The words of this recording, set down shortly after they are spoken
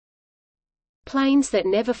Planes That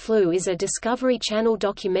Never Flew is a Discovery Channel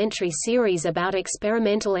documentary series about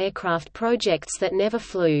experimental aircraft projects that never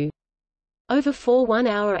flew. Over 4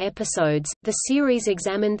 one-hour episodes, the series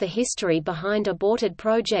examined the history behind aborted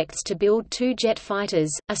projects to build 2 jet fighters,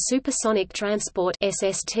 a supersonic transport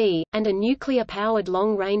 (SST), and a nuclear-powered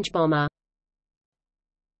long-range bomber.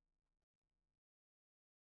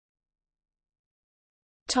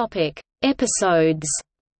 Topic: Episodes.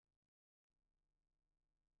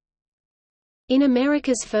 In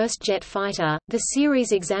America's first jet fighter, the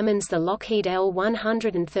series examines the Lockheed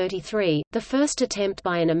L-133, the first attempt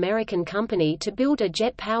by an American company to build a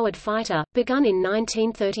jet-powered fighter, begun in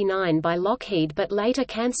 1939 by Lockheed but later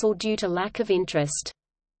cancelled due to lack of interest.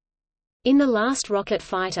 In The Last Rocket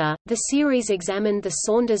Fighter, the series examined the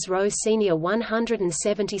Saunders-Roe Senior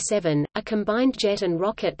 177, a combined jet and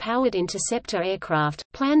rocket-powered interceptor aircraft,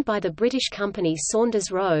 planned by the British company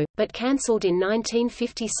Saunders-Roe, but cancelled in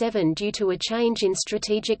 1957 due to a change in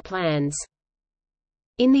strategic plans.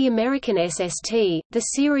 In the American SST, the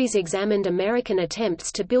series examined American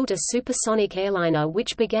attempts to build a supersonic airliner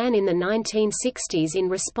which began in the 1960s in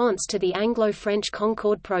response to the Anglo-French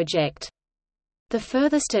Concorde project. The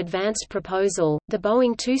furthest advanced proposal, the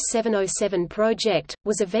Boeing 2707 project,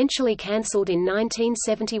 was eventually cancelled in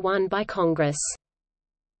 1971 by Congress.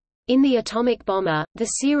 In The Atomic Bomber, the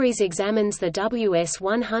series examines the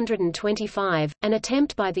WS-125, an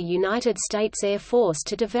attempt by the United States Air Force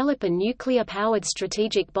to develop a nuclear-powered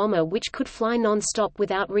strategic bomber which could fly non-stop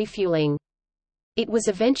without refueling. It was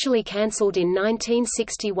eventually cancelled in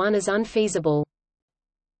 1961 as unfeasible.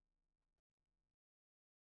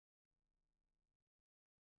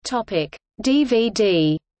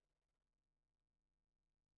 DVD.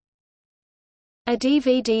 A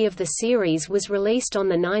DVD of the series was released on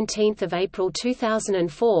 19 April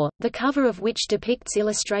 2004, the cover of which depicts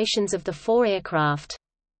illustrations of the 4 aircraft.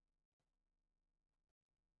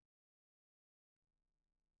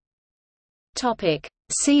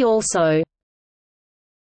 See also: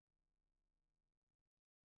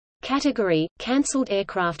 Category – Cancelled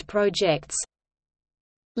aircraft projects,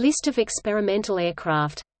 List of experimental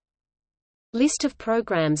aircraft, List of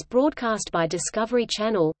programs broadcast by Discovery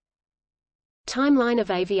Channel, Timeline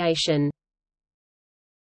of aviation.